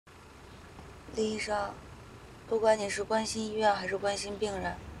李医生，不管你是关心医院还是关心病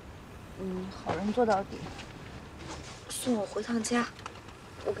人，好人做到底。送我回趟家，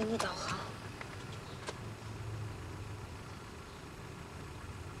我给你导航。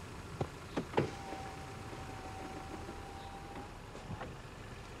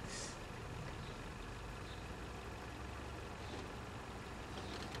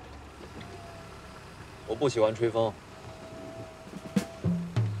我不喜欢吹风。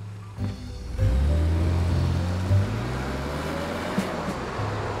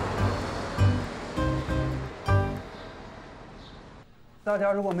 大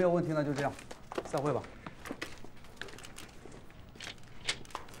家如果没有问题，那就这样，散会吧。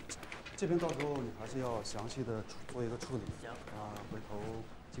这边到时候你还是要详细的做一个处理。行。回头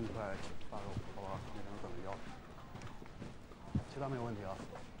尽快发给我，好吧？那边等着要。其他没有问题啊。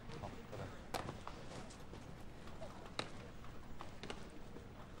好，拜拜。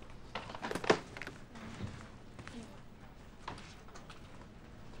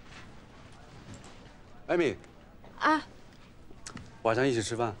艾米。啊。 晚上一起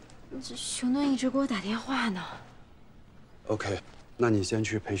吃饭。这熊顿一直给我打电话呢。OK， 那你先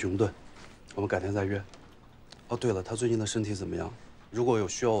去陪熊顿，我们改天再约。哦，对了，他最近的身体怎么样？如果有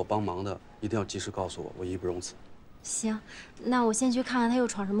需要我帮忙的，一定要及时告诉我，我义不容辞。行，那我先去看看他又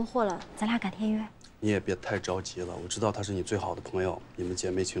闯什么祸了，咱俩改天约。你也别太着急了，我知道他是你最好的朋友，你们姐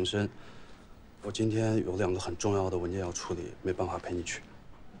妹情深。我今天有2个很重要的文件要处理，没办法陪你去。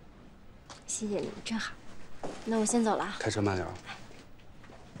谢谢你，真好。那我先走了啊。开车慢点啊。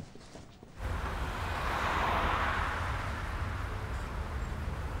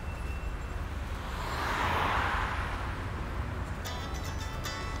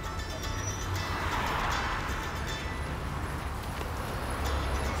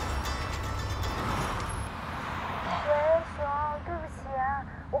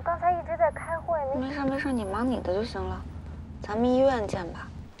 没事，你忙你的就行了，咱们医院见吧。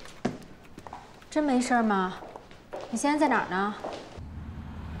真没事吗？你现在在哪儿呢？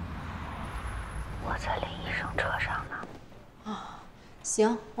我在林医生车上呢。啊，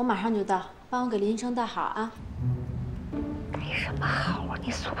行，我马上就到，帮我给林医生带好啊。你什么好啊？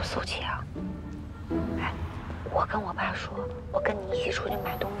你俗不俗气啊？哎，我跟我爸说，我跟你一起出去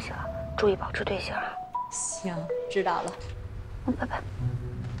买东西了，注意保持队形啊。行，知道了。拜拜。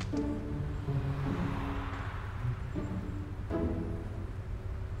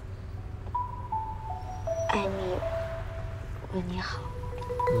 艾米，问你好。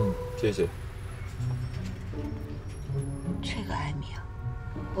谢谢。这个艾米啊，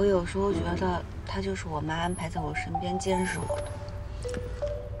我有时候觉得她就是我妈安排在我身边监视我的。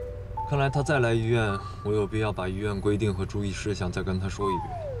看来他再来医院，我有必要把医院规定和注意事项再跟他说一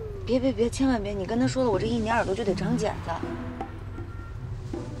遍。别，千万别！你跟他说了，我这一年耳朵就得长茧子。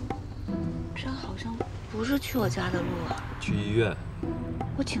这好像不是去我家的路啊。去医院。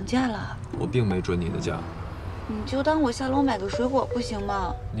我请假了。我并没准你的假。 你就当我下楼买个水果不行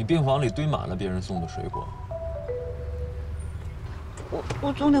吗？你病房里堆满了别人送的水果。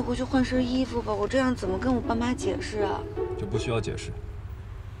我总得回去换身衣服吧，我这样怎么跟我爸妈解释啊？就不需要解释。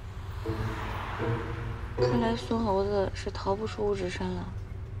看来孙猴子是逃不出五指山了。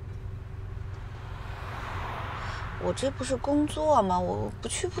我这不是工作吗？我不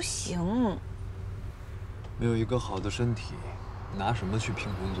去不行。没有一个好的身体，拿什么去拼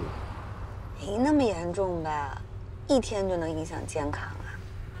工作？ 没那么严重吧，1天就能影响健康啊！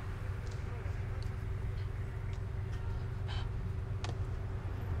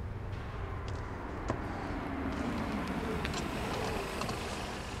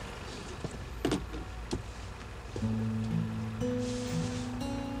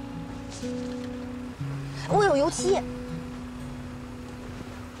我有油漆。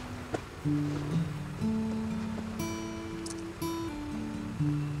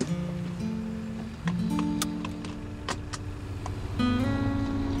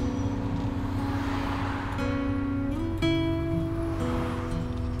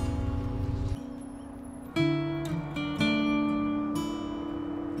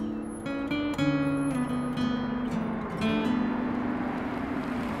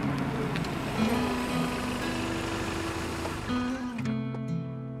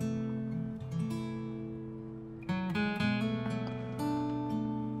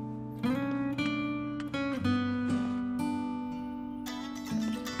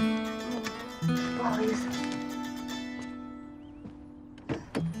不好意思。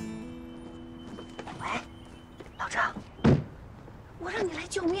喂，老张，我让你来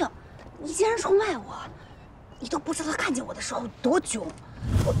救命，你竟然出卖我！你都不知道他看见我的时候多囧。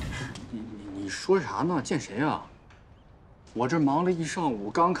你说啥呢？见谁啊？我这忙了一上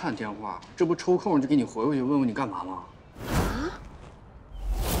午，刚看电话，这不抽空就给你回过去，问问你干嘛吗？啊？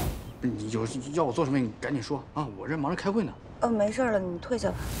你有要我做什么，你赶紧说啊！我这忙着开会呢。没事了，你退下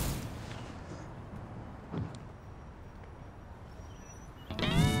吧。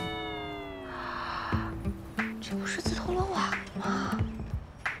这不是自投罗网吗？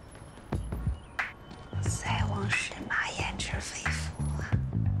塞翁失马，焉知非福啊！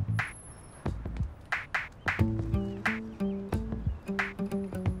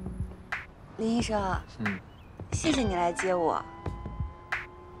林医生，谢谢你来接我。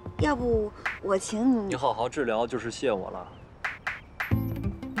要不我请你？你好好治疗就是谢我了。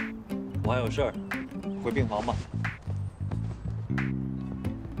我还有事儿，回病房吧。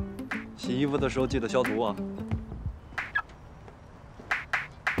洗衣服的时候记得消毒啊。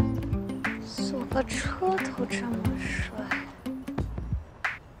坐个车都这么帅。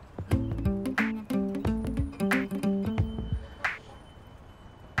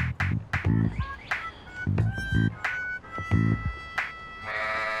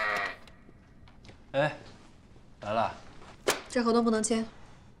哎，来了。这合同不能签。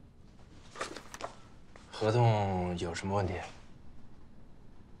合同有什么问题？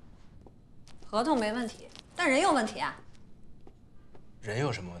合同没问题，但人有问题啊。人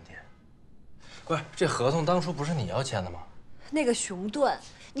有什么问题？不是，这合同当初不是你要签的吗？那个熊顿，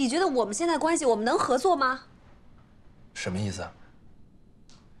你觉得我们现在关系，我们能合作吗？什么意思啊？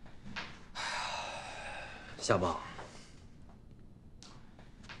夏棒，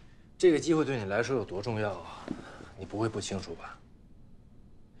这个机会对你来说有多重要啊？你不会不清楚吧？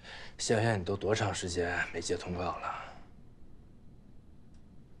想想你都多长时间没接通告了？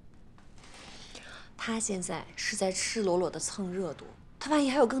他现在是在赤裸裸的蹭热度，他万一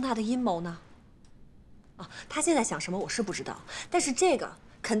还有更大的阴谋呢？啊，他现在想什么我是不知道，但是这个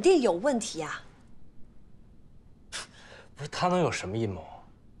肯定有问题啊！不是他能有什么阴谋？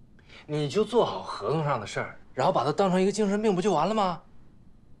你就做好合同上的事儿，然后把他当成一个精神病，不就完了吗？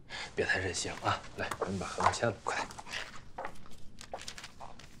别太任性啊！来，赶紧把合同签了，快！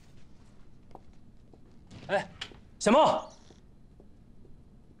哎，小梦。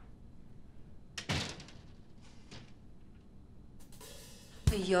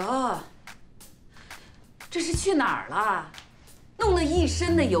哎呦，这是去哪儿了？弄了一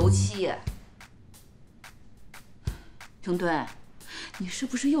身的油漆。熊顿，你是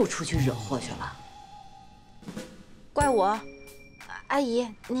不是又出去惹祸去了？怪我，阿姨，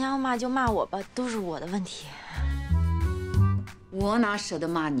您要骂就骂我吧，都是我的问题。我哪舍得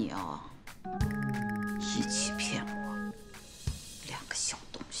骂你啊！一起骗我，两个小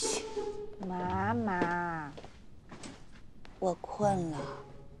东西。妈妈，我困了，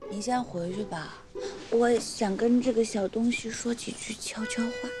你先回去吧。我想跟这个小东西说几句悄悄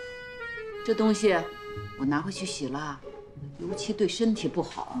话。这东西我拿回去洗了，油漆对身体不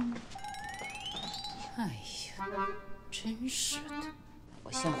好。哎呀，真是的，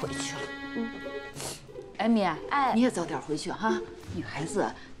我先回去了。艾米，哎，你也早点回去哈，女孩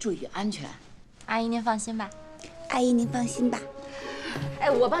子注意安全。阿姨您放心吧，阿姨您放心吧。哎，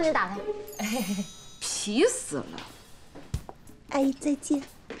我帮您打开。皮死了。阿姨再见。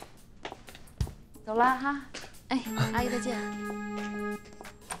走了哈。哎，阿姨再见。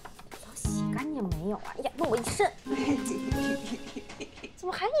早洗干净没有啊？哎呀，弄我一身，怎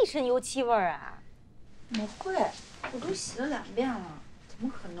么还一身油漆味儿啊？没会，我都洗了2遍了，怎么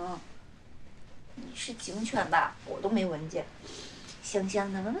可能？你是警犬吧？我都没闻见，香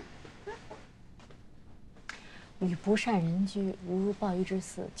香的，闻闻。与不善人居，无如鲍鱼之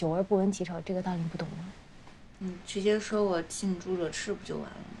肆。久而不闻其臭，这个道理你不懂吗？你直接说我近朱者赤不就完了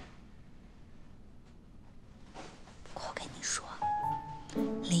吗？我跟你说，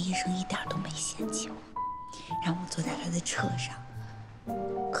林医生一点都没嫌弃我，让我坐在他的车上，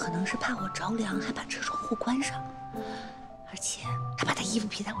可能是怕我着凉，还把车窗户关上，而且还把他衣服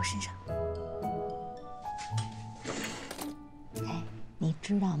披在我身上。哎，你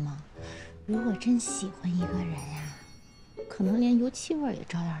知道吗？如果真喜欢一个人呀，可能连油漆味也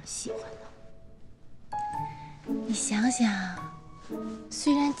照样喜欢呢。你想想，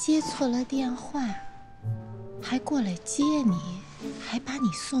虽然接错了电话，还过来接你，还把你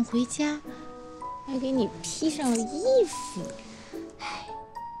送回家，还给你披上了衣服，哎，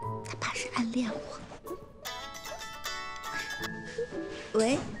他怕是暗恋我。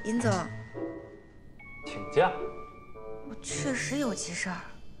喂，尹总，请假。我确实有急事儿。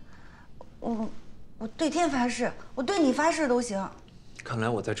我对天发誓，我对你发誓都行。看来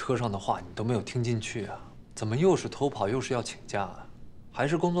我在车上的话你都没有听进去啊！怎么又是偷跑，又是要请假啊？还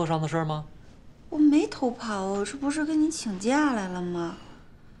是工作上的事儿吗？我没偷跑，这不是跟你请假来了吗？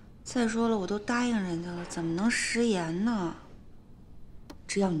再说了，我都答应人家了，怎么能食言呢？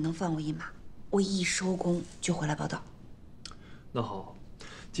只要你能放我一马，我一收工就回来报道。那好，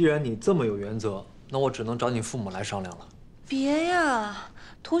既然你这么有原则，那我只能找你父母来商量了。别呀，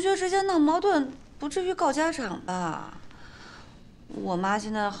同学之间闹矛盾，不至于告家长吧？我妈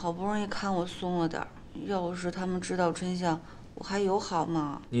现在好不容易看我松了点儿，要是他们知道真相，我还友好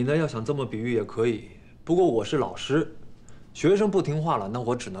吗？你呢，要想这么比喻也可以，不过我是老师，学生不听话了，那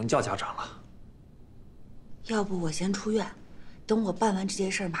我只能叫家长了。要不我先出院，等我办完这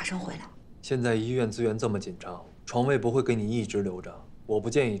件事儿马上回来。现在医院资源这么紧张，床位不会给你一直留着，我不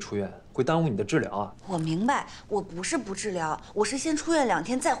建议出院，会耽误你的治疗啊。我明白，我不是不治疗，我是先出院2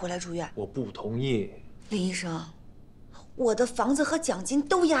天再回来住院。我不同意。林医生，我的房子和奖金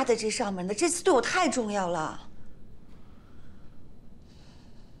都压在这上面呢，这次对我太重要了。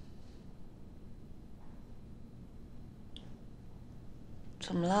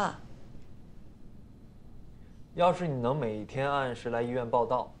怎么了？要是你能每天按时来医院报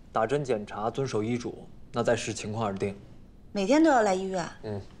到、打针检查、遵守医嘱，那再视情况而定。每天都要来医院？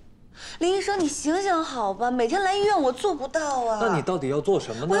林医生，你行行好吧，每天来医院我做不到啊。那你到底要做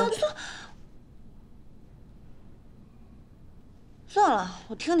什么呢？我要做。算了，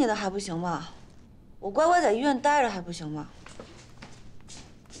我听你的还不行吗？我乖乖在医院待着还不行吗？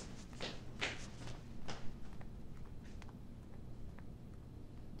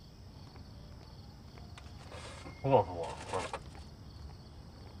我告诉我，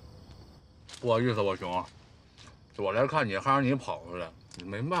不好意思，我熊，我来看你，还让你跑回来，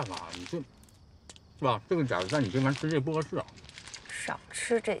没办法，你这，是吧？这个饺子在你这边吃这不合适。少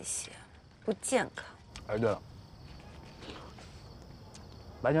吃这些，不健康。哎，对了，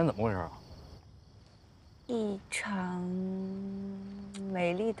白天怎么回事啊？一场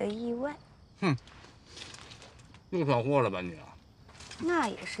美丽的意外。哼，又闯祸了吧你？那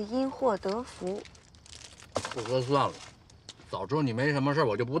也是因祸得福。不说算了，早知道你没什么事，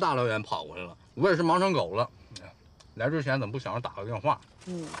我就不大老远跑过来了。我也是忙成狗了。来之前怎么不想着打个电话？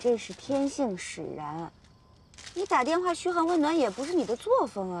你这是天性使然，你打电话嘘寒问暖也不是你的作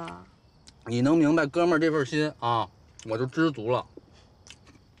风啊。你能明白哥们儿这份心啊，我就知足了。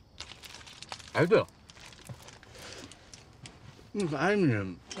哎，对了，那个艾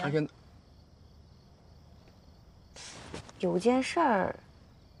米，她现在有件事儿，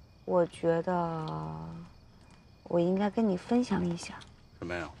我觉得我应该跟你分享一下。什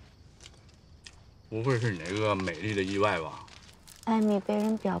么呀？不会是你那个美丽的意外吧？艾米被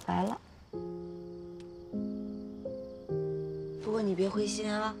人表白了，不过你别灰心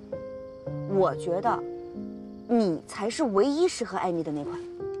啊，我觉得你才是唯一适合艾米的那款。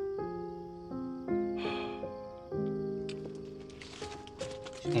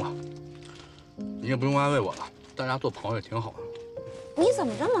行了，你也不用安慰我了，大家做朋友也挺好的。你怎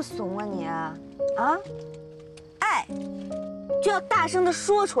么这么怂啊你啊？爱就要大声的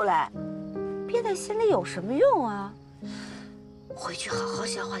说出来，憋在心里有什么用啊？回去好好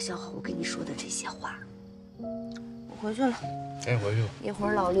消化消化我跟你说的这些话。我回去了。哎，回去吧。一会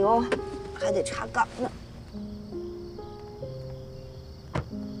儿老刘还得查岗呢。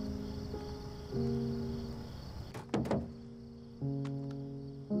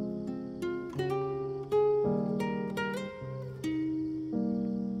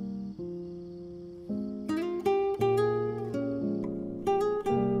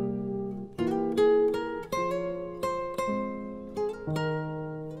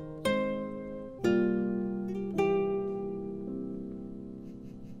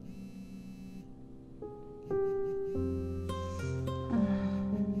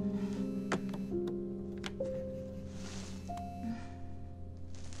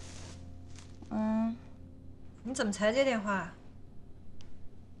你怎么才接电话？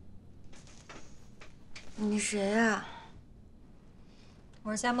你谁呀？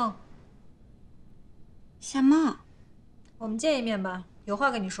我是夏梦。夏梦，我们见一面吧，有话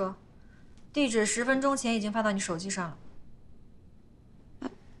跟你说。地址10分钟前已经发到你手机上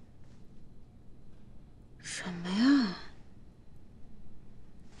了。什么呀？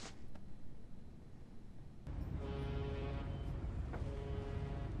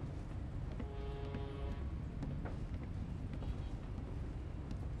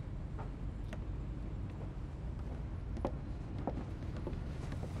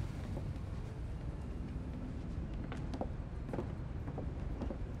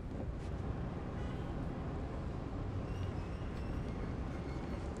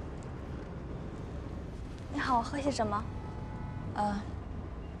你好，喝些什么？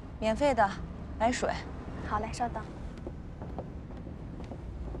免费的，来水。好嘞，稍等。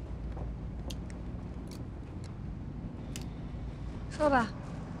说吧。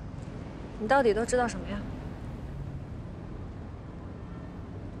你到底都知道什么呀？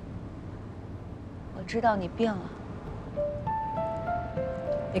我知道你病了。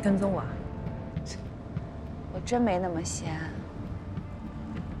你跟踪我啊？我真没那么闲。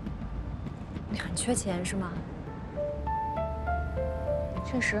你很缺钱是吗？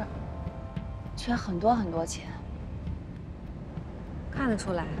确实，缺很多很多钱。看得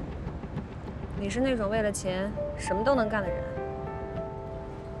出来，你是那种为了钱什么都能干的人。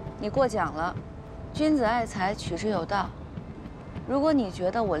你过奖了，君子爱财，取之有道。如果你觉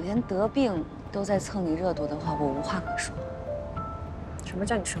得我连得病都在蹭你热度的话，我无话可说。什么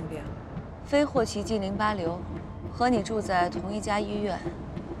叫你生病？非霍奇金淋巴瘤，和你住在同一家医院，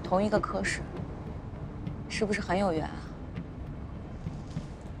同一个科室，是不是很有缘啊？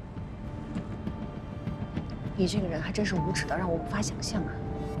你这个人还真是无耻到让我无法想象啊！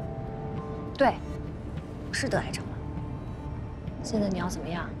对，我是得癌症了。现在你要怎么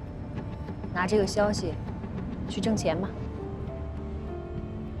样？拿这个消息去挣钱吗？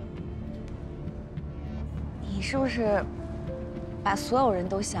你是不是把所有人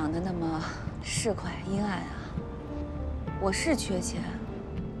都想的那么市侩阴暗啊？我是缺钱，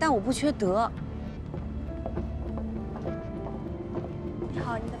但我不缺德。你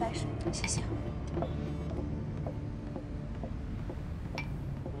好，您的白水。谢谢。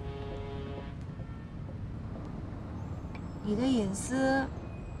你的隐私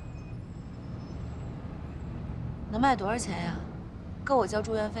能卖多少钱呀？够我交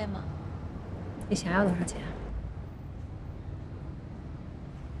住院费吗？你想要多少钱？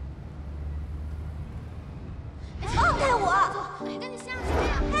放开我！我跟你下去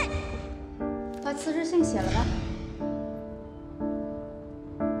呀！嘿，把辞职信写了吧。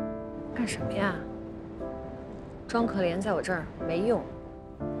干什么呀？装可怜在我这儿没用。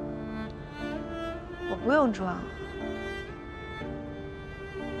我不用装，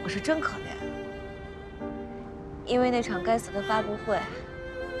我是真可怜。因为那场该死的发布会，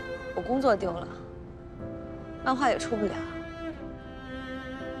我工作丢了，漫画也出不了，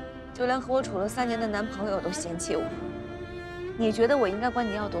就连和我处了3年的男朋友都嫌弃我。你觉得我应该管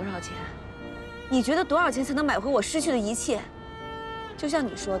你要多少钱？你觉得多少钱才能买回我失去的一切？就像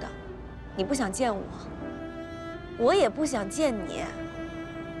你说的，你不想见我，我也不想见你。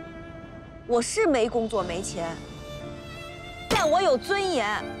我是没工作没钱，但我有尊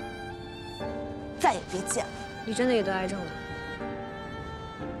严。再也别见了。你真的也得癌症了？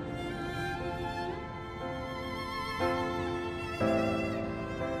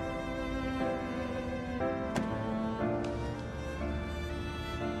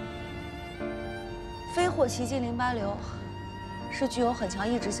非霍奇金淋巴瘤是具有很强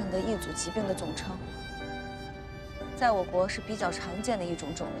抑制性的一组疾病的总称，在我国是比较常见的一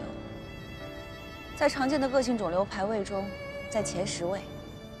种肿瘤，在常见的恶性肿瘤排位中，在前10位，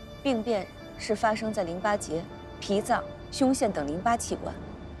病变是发生在淋巴结、脾脏、胸腺等淋巴器官，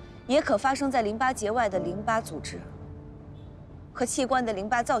也可发生在淋巴结外的淋巴组织和器官的淋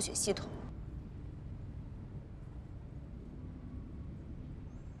巴造血系统。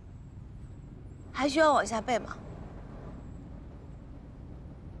还需要往下背吗？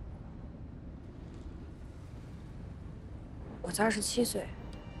我才27岁，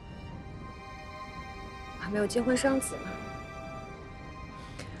我还没有结婚生子呢。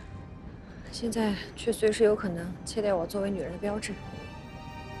现在却随时有可能切掉我作为女人的标志。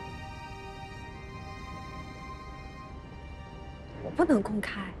我不能公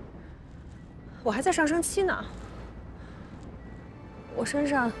开，我还在上升期呢。我身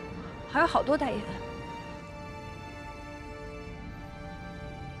上还有好多代言。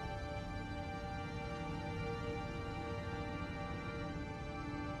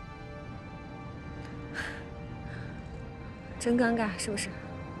真尴尬，是不是？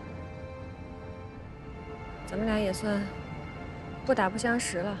咱们俩也算不打不相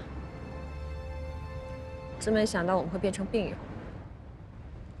识了，真没想到我们会变成病友。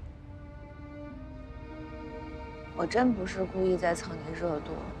我真不是故意在蹭你热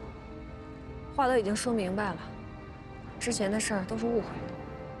度，话都已经说明白了，之前的事儿都是误会。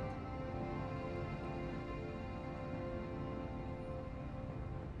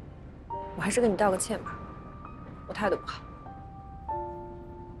我还是跟你道个歉吧，我态度不好。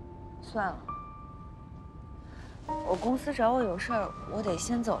算了，我公司找我有事儿，我得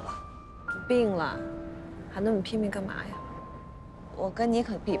先走了。你病了，还那么拼命干嘛呀？我跟你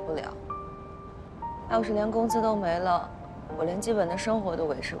可比不了。要是连工资都没了，我连基本的生活都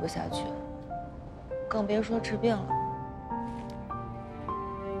维持不下去，更别说治病了。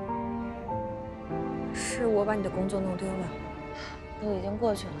是我把你的工作弄丢了，都已经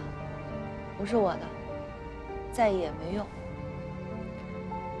过去了，不是我的，在意也没用。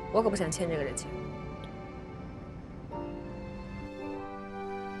我可不想欠这个人情。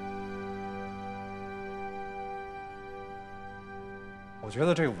我觉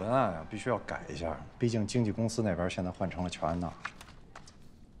得这个文案啊，必须要改一下，毕竟经纪公司那边现在换成了乔安娜。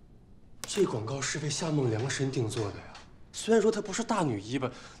这广告是为夏梦量身定做的呀。虽然说她不是大女一吧，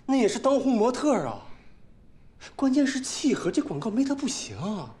那也是当红模特啊。关键是契合，这广告没她不行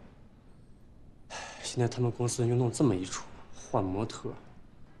啊。现在他们公司又弄这么一出，换模特，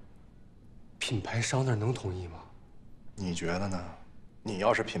品牌商那能同意吗？你觉得呢？你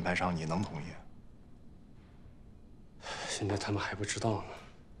要是品牌商，你能同意？现在他们还不知道呢。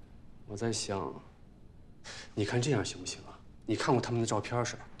我在想，你看这样行不行啊？你看过他们的照片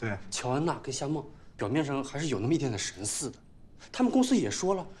是吧？对，乔安娜跟夏梦表面上还是有那么一点点神似的。他们公司也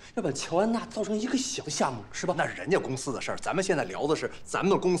说了，要把乔安娜造成一个小夏梦，是吧？那是人家公司的事儿，咱们现在聊的是咱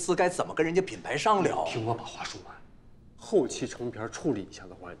们公司该怎么跟人家品牌商聊。听我把话说完，后期成片处理一下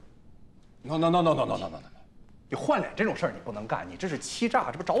的话 ，no， 你换脸这种事儿你不能干，你这是欺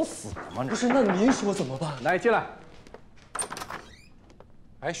诈，这不找死吗？不是，那您说怎么办？来，进来。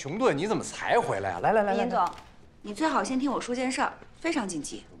哎，熊顿，你怎么才回来呀？来，尹总，你最好先听我说件事儿，非常紧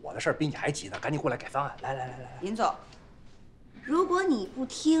急。我的事儿比你还急呢，赶紧过来改方案。来，尹总，如果你不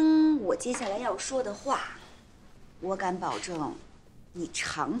听我接下来要说的话，我敢保证，你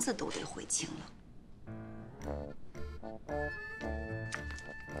肠子都得悔青了。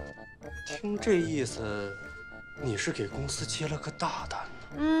听这意思，你是给公司接了个大单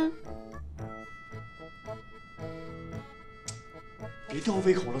呢。嗯。别吊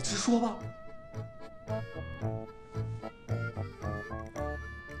胃口了，直说吧。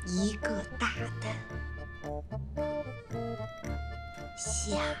一个大单，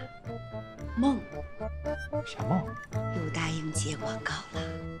夏梦又答应接广告了。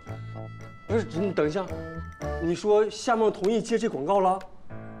不是，你等一下，你说夏梦同意接这广告了？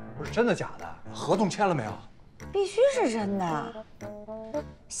不是真的假的？合同签了没有？必须是真的。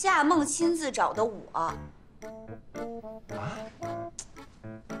夏梦亲自找的我。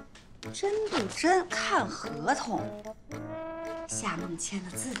真不真看合同，夏梦签了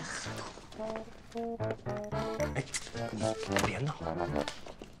字的合同。哎，你别闹。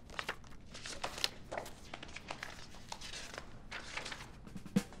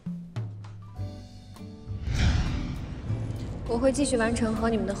我会继续完成和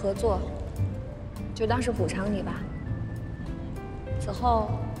你们的合作，就当是补偿你吧。此后，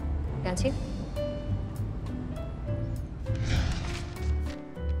两清。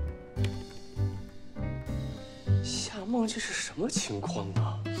夏梦，这是什么情况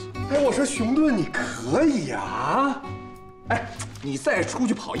啊？哎，我说熊顿，你可以呀！哎，你再出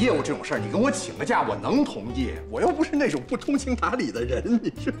去跑业务这种事儿，你跟我请个假，我能同意。我又不是那种不通情达理的人，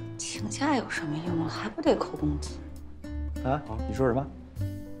你说请假有什么用啊？还不得扣工资？啊？你说什么？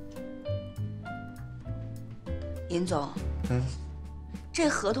尹总，这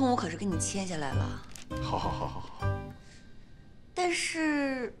合同我可是给你签下来了。好。但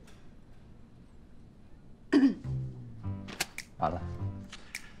是，完了，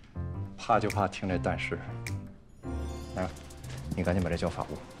怕就怕听这但是。来，你赶紧把这交法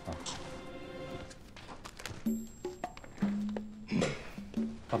务啊！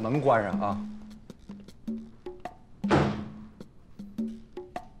把门关上啊！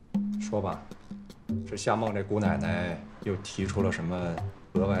说吧，这夏梦这姑奶奶又提出了什么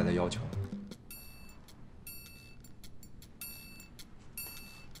额外的要求？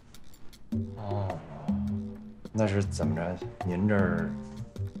哦，那是怎么着？您这儿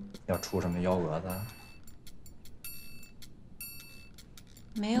要出什么幺蛾子？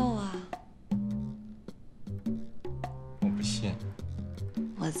没有啊，我不信，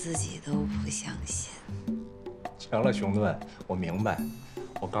我自己都不相信。行了，熊顿，我明白。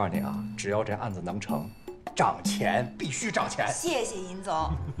我告诉你啊，只要这案子能成，涨钱必须涨钱。谢谢尹总。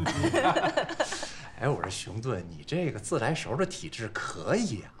哎，我说熊顿，你这个自来熟的体质可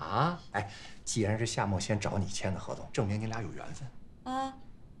以啊！哎，既然是夏梦先找你签的合同，证明你俩有缘分。啊，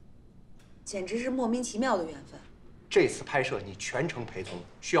简直是莫名其妙的缘分。这次拍摄你全程陪同，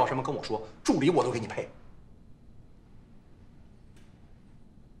需要什么跟我说，助理我都给你配。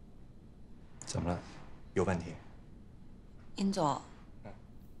怎么了？有问题？尹总，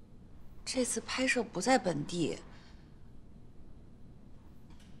这次拍摄不在本地，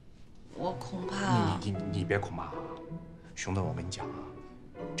我恐怕……你别恐怕啊，熊顿，我跟你讲啊，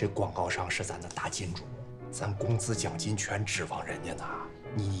这广告商是咱的大金主，咱工资奖金全指望人家呢。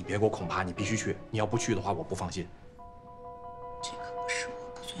你别给我恐怕，你必须去。你要不去的话，我不放心。这可不是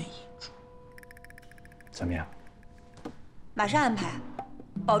我不遵遗嘱。怎么样？马上安排，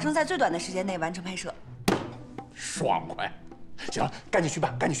保证在最短的时间内完成拍摄。爽快！行了，赶紧去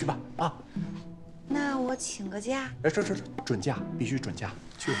办，赶紧去办啊！那我请个假？哎，这准假，必须准假，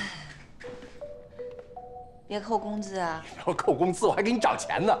去。别扣工资啊！要扣工资，我还给你涨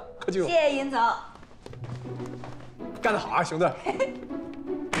钱呢，快去。谢谢尹总。干得好啊，熊顿！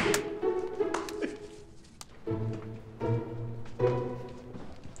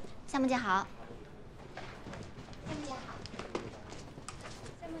夏梦姐好。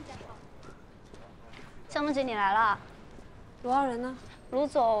夏梦姐，你来了。罗傲人呢？卢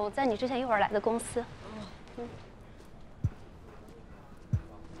总在你之前一会儿来的公司。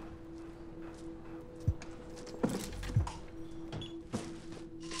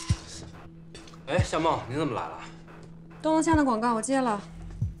哎，夏梦，你怎么来了？东东签的广告我接了，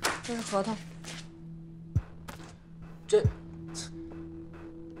这是合同。这，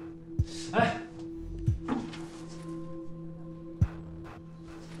哎，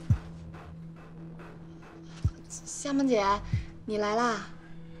夏梦姐，你来啦？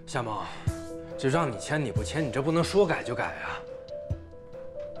夏梦，这让你签你不签，你这不能说改就改啊！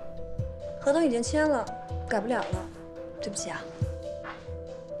合同已经签了，改不了了，对不起啊。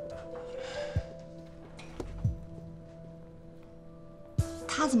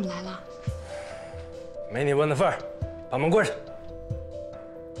他怎么来了？没你问的份儿，把门关上。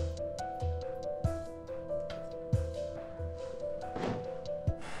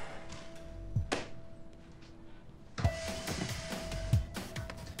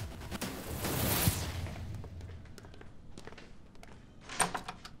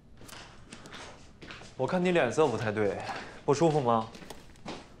我看你脸色不太对，不舒服吗？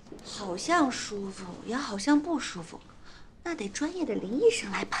好像舒服，也好像不舒服，那得专业的林医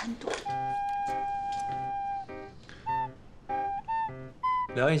生来判断。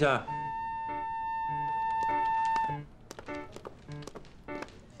量一下。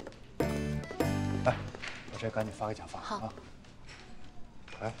哎，我这赶紧发给甲方啊！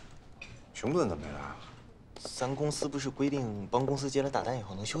哎，熊顿怎么没来啊？咱公司不是规定帮公司接了大单以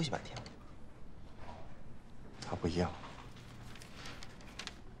后能休息半天吗？他不一样。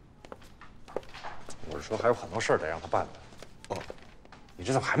我是说还有很多事儿得让他办的。哦，你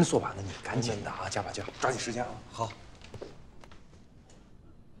这怎么还没做完呢？你赶紧的啊，加把劲，抓紧时间啊！好。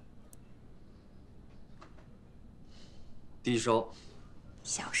低烧，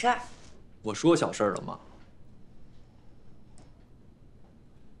小事儿。我说小事儿了吗？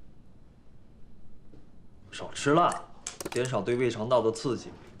少吃辣，减少对胃肠道的刺激。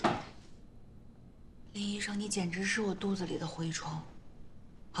林医生，你简直是我肚子里的蛔虫，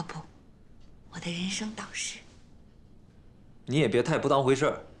哦不，我的人生导师。你也别太不当回事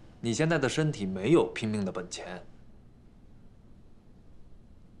儿，你现在的身体没有拼命的本钱。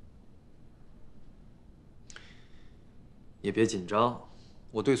也别紧张，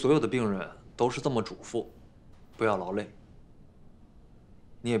我对所有的病人都是这么嘱咐，不要劳累。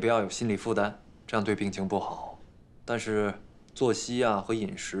你也不要有心理负担，这样对病情不好。但是作息啊和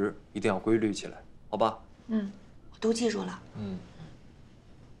饮食一定要规律起来，好吧？嗯，我都记住了。嗯。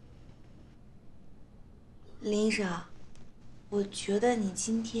林医生，我觉得你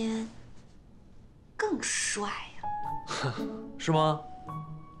今天更帅呀。是吗？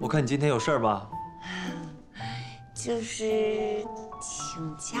我看你今天有事儿吧？就是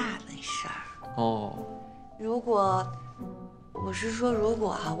请假的事儿。哦。如果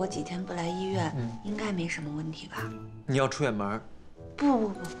啊，我几天不来医院，应该没什么问题吧？你要出远门？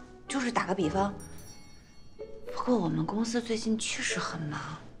不，就是打个比方。不过我们公司最近确实很忙。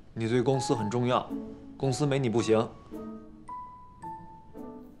你对公司很重要，公司没你不行。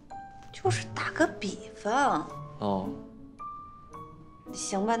就是打个比方。哦。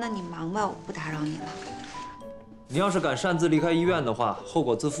行吧，那你忙吧，我不打扰你了。你要是敢擅自离开医院的话，后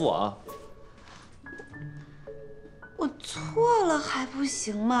果自负啊！我错了还不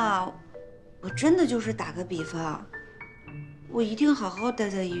行吗？我真的就是打个比方，我一定好好待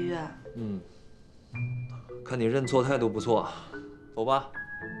在医院。嗯，看你认错态度不错，走吧。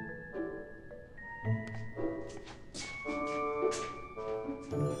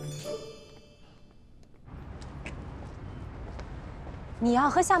你要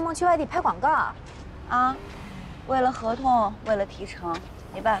和夏梦去外地拍广告，啊，为了合同，为了提成，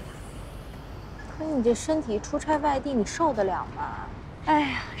没办法。可你这身体出差外地，你受得了吗？哎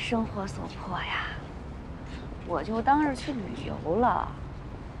呀，生活所迫呀，我就当是去旅游了。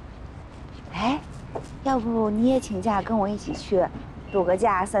哎，要不你也请假跟我一起去，度个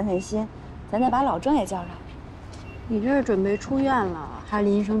假散散心，咱再把老郑也叫上。你这是准备出院了，还是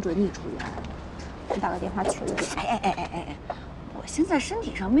林医生准你出院？我打个电话去。哎，我现在身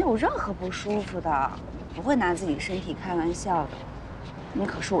体上没有任何不舒服的，不会拿自己身体开玩笑的。你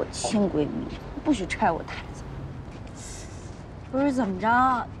可是我亲闺蜜，不许拆我台子。不是怎么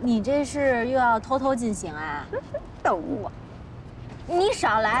着？你这是又要偷偷进行啊？等我。你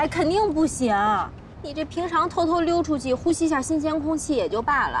少来，肯定不行。你这平常偷偷溜出去呼吸一下新鲜空气也就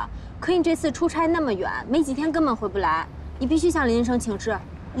罢了，可你这次出差那么远，没几天根本回不来。你必须向林医生请示。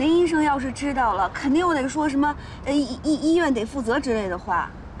林医生要是知道了，肯定又得说什么医院得负责之类的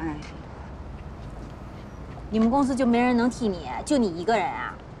话。哎，你们公司就没人能替你，就你一个人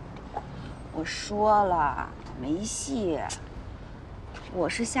啊？我说了，没戏。我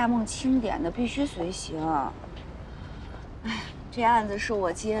是夏梦钦点的，必须随行。哎，这案子是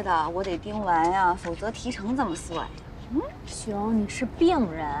我接的，我得盯完呀，否则提成怎么算呀？熊，你是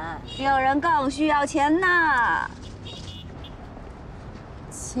病人，病人更需要钱呐。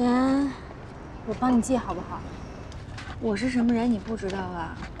钱，我帮你借好不好？我是什么人你不知道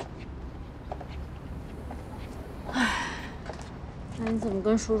啊？唉，那你怎么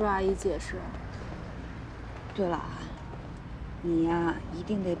跟叔叔阿姨解释？对了啊，你呀一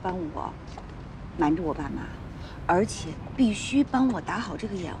定得帮我瞒着我爸妈，而且必须帮我打好这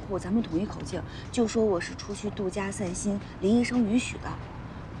个掩护。咱们统一口径，就说我是出去度假散心，林医生允许的。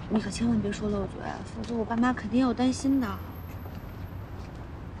你可千万别说漏嘴，否则我爸妈肯定要担心的。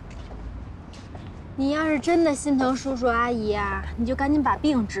你要是真的心疼叔叔阿姨啊，你就赶紧把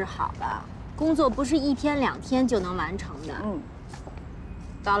病治好吧。工作不是1天2天就能完成的。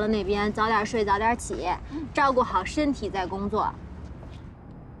到了那边早点睡，早点起，照顾好身体再工作。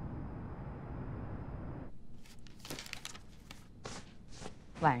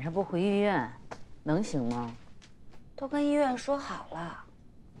晚上不回医院，能行吗？都跟医院说好了。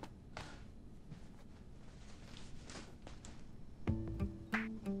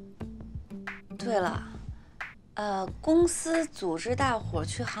对了，公司组织大伙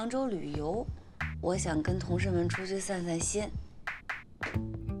去杭州旅游，我想跟同事们出去散散心。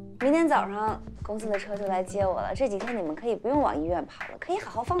明天早上公司的车就来接我了。这几天你们可以不用往医院跑了，可以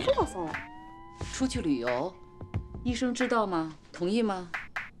好好放松放松了。出去旅游，医生知道吗？同意吗？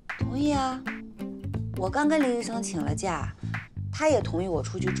同意啊，我刚跟林医生请了假，他也同意我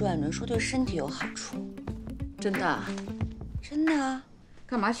出去转转，说对身体有好处。真的？真的啊。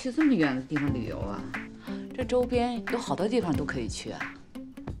干嘛去这么远的地方旅游啊？这周边有好多地方都可以去啊。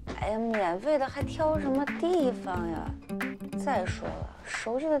哎呀，免费的还挑什么地方呀？再说了，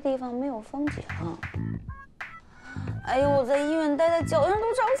熟悉的地方没有风景。哎呦，我在医院待的脚上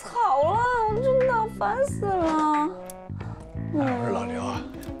都长草了，我真的烦死了。我说老刘啊，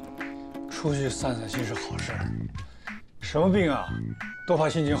出去散散心是好事儿。什么病啊，都怕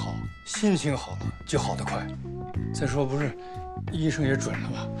心情好，心情好了就好得快。再说不是，医生也准了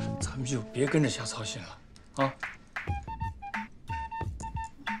吗？咱们就别跟着瞎操心了，啊？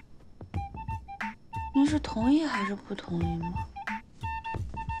您是同意还是不同意吗？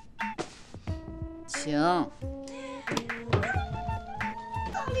请。哎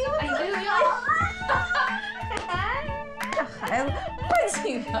呦呦！这孩子快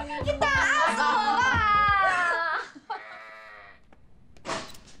请啊！你打死我吧！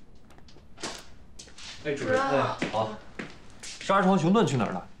哎，主任，哎，好。沙床熊顿去哪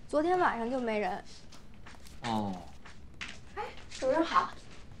儿了？昨天晚上就没人。哦。哎，主任好。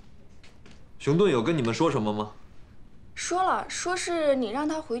熊顿有跟你们说什么吗？说了，说是你让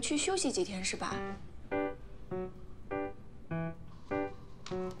他回去休息几天，是吧？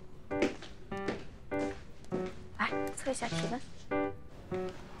来，测一下体温。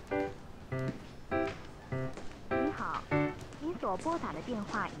您好，您所拨打的电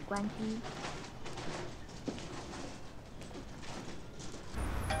话已关机。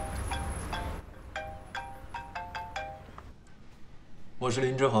我是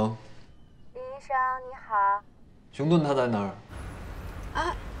林之恒。林医生，你好。熊顿他在哪儿？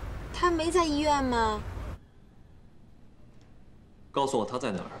啊，他没在医院吗？告诉我他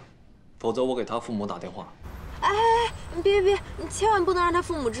在哪儿，否则我给他父母打电话。哎，你别，你千万不能让他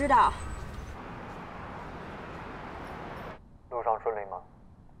父母知道。路上顺利吗？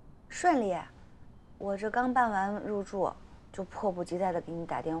顺利。我这刚办完入住，就迫不及待地给你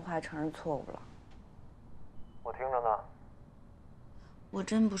打电话承认错误了。我听着呢。我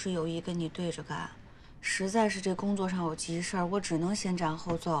真不是有意跟你对着干，实在是这工作上有急事儿，我只能先斩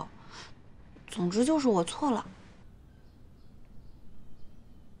后奏。总之就是我错了。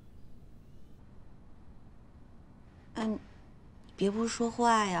你别不说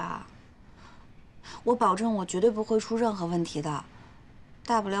话呀！我保证我绝对不会出任何问题的，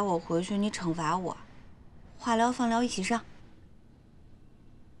大不了我回去你惩罚我，化疗放疗一起上。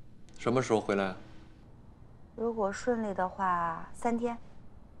什么时候回来？如果顺利的话，3天。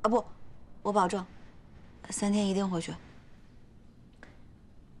啊不，我保证，3天一定回去。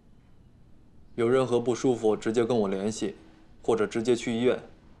有任何不舒服，直接跟我联系，或者直接去医院。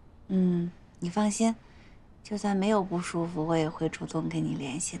你放心，就算没有不舒服，我也会主动跟你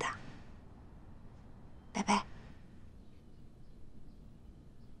联系的。拜拜。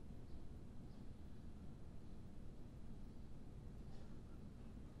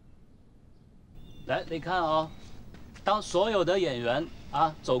来，你看哦，当所有的演员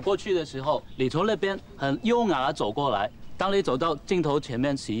走过去的时候，你从那边很优雅地走过来。当你走到镜头前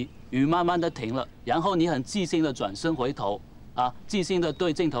面时，雨慢慢的停了，然后你很即兴的转身回头，即兴的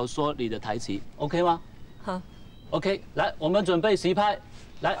对镜头说你的台词 ，OK 吗？好 ，OK， 来，我们准备实拍，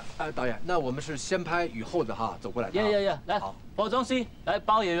来。导演，那我们是先拍雨后的哈，走过来。呀，来，保中熙，来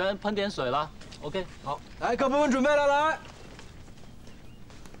帮演员喷点水啦 ，OK。好，来，各部门准备了，来。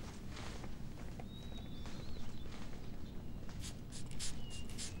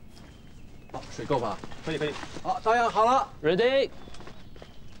好，水够吧？可以。好，导演好了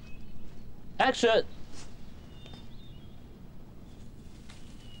 ，Ready，Action。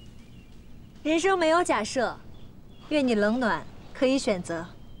人生没有假设，愿你冷暖可以选择。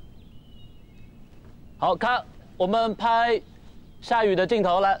好，看，我们拍下雨的镜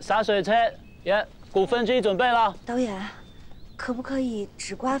头了，洒水车，鼓风机准备了。导演，可不可以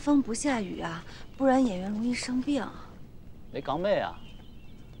只刮风不下雨啊？不然演员容易生病。你講咩啊？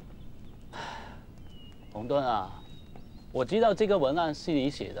洪顿啊，我知道这个文案是你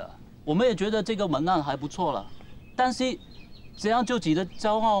写的，我们也觉得这个文案还不错了，但是这样就值得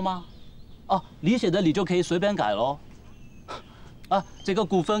骄傲吗？你写的你就可以随便改咯。这个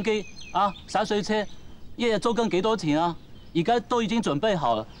鼓风機灑水車，一日租金幾多錢啊？而家都已經準備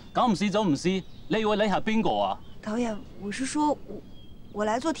好了，搞唔試就唔試。你以為你係邊個啊？導演，我是說我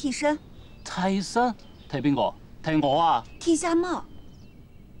來做替身。替身？替邊個？替我啊？替夏夢。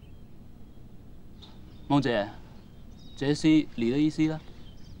夢姐，這是你的意思啦？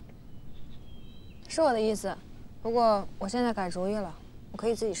是我的意思，不過我現在改主意了，我可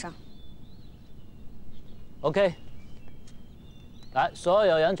以自己上。OK， 來，所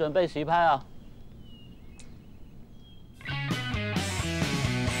有人準備實拍啊！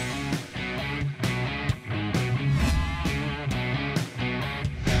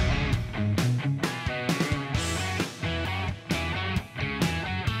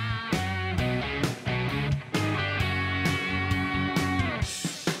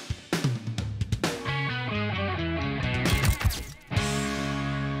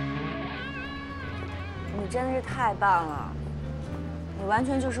真的是太棒了，你完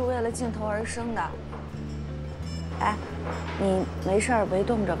全就是为了镜头而生的。哎，你没事儿别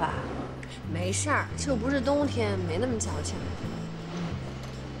冻着吧？没事儿，这又不是冬天，没那么矫情。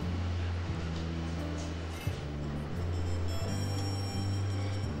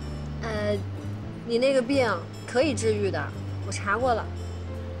你那个病可以治愈的，我查过了。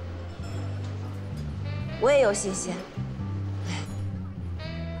我也有信心。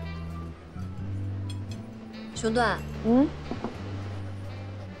熊顿，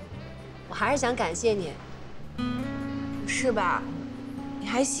我还是想感谢你，是吧？你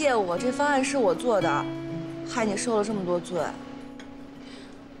还谢我，这方案是我做的，害你受了这么多罪。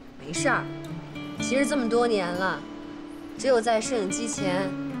没事儿，其实这么多年了，只有在摄影机前，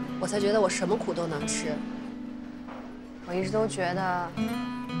我才觉得我什么苦都能吃。我一直都觉得，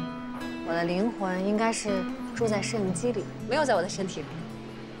我的灵魂应该是住在摄影机里，没有在我的身体里。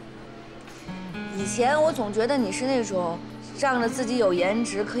以前我总觉得你是那种仗着自己有颜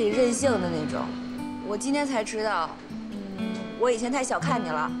值可以任性的那种，我今天才知道，我以前太小看你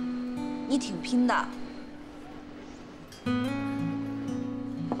了，你挺拼的。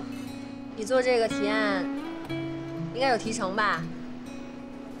你做这个提案应该有提成吧？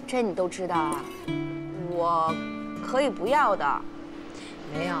这你都知道啊？我可以不要的。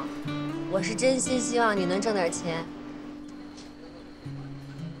没有，我是真心希望你能挣点钱。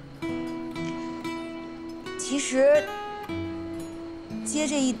其实接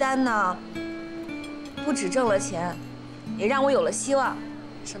这一单呢，不只挣了钱，也让我有了希望。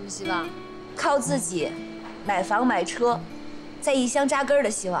什么希望？靠自己买房买车，在异乡扎根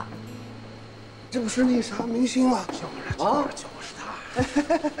的希望。这不是那啥明星吗？就是他。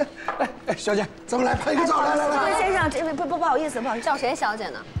哎，小姐，咱们来拍个照，来。先生，这不好意思，叫谁小姐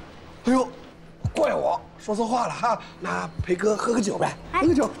呢？哎呦，怪我说错话了哈。那陪哥喝个酒呗，喝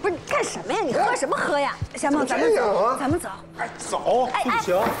个酒。不是你干什么呀？你喝什么喝呀？夏梦，咱们走，咱们走。哎，走不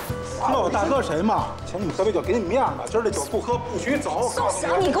行，那我大哥谁嘛？请你们喝杯酒，给你们面子。今儿这酒不喝不许走。松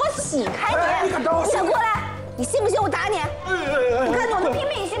手，你给我起开！你敢过来？你信不信我打你？你看我的拼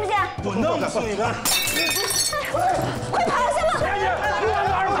命，你信不信？我弄死你们！快跑，夏梦！往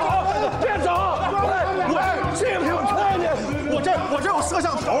哪儿跑？别走！我信不信我踹你？我这有摄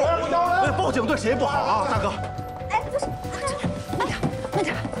像头，报警对谁不好啊，大哥？哎，不是。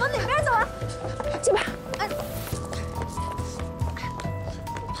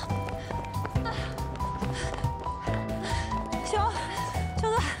熊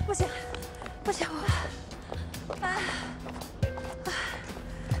顿，不行，不行，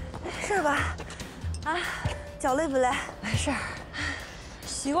没事吧？啊，脚累不累？没事儿，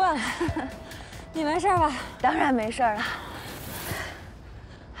习惯了。你没事吧？当然没事了。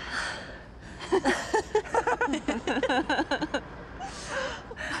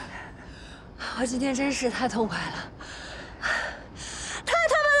我今天真是太痛快了，太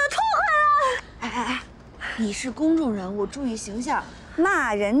他妈的痛快了！哎，你是公众人物，注意形象。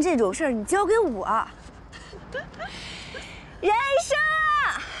骂人这种事儿，你交给我。人生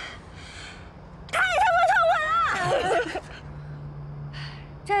啊，太他妈痛快了！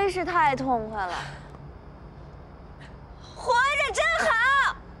真是太痛快了，活着真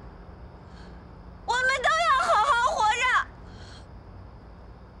好，我们都要好好活着。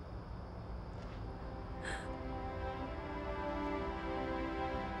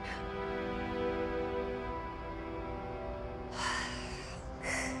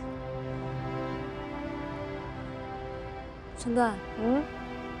熊顿，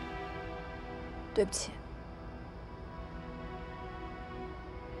对不起，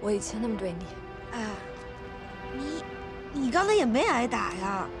我以前那么对你。哎，你刚才也没挨打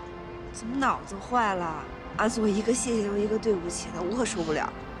呀，怎么脑子坏了？啊，做一个谢谢又一个对不起的，我可受不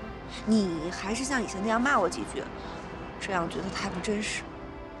了。你还是像以前那样骂我几句，这样觉得太不真实。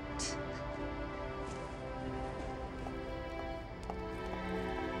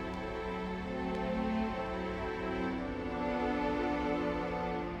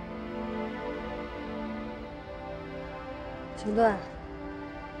熊顿，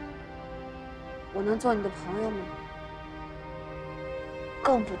我能做你的朋友吗？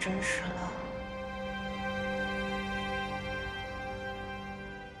更不真实了。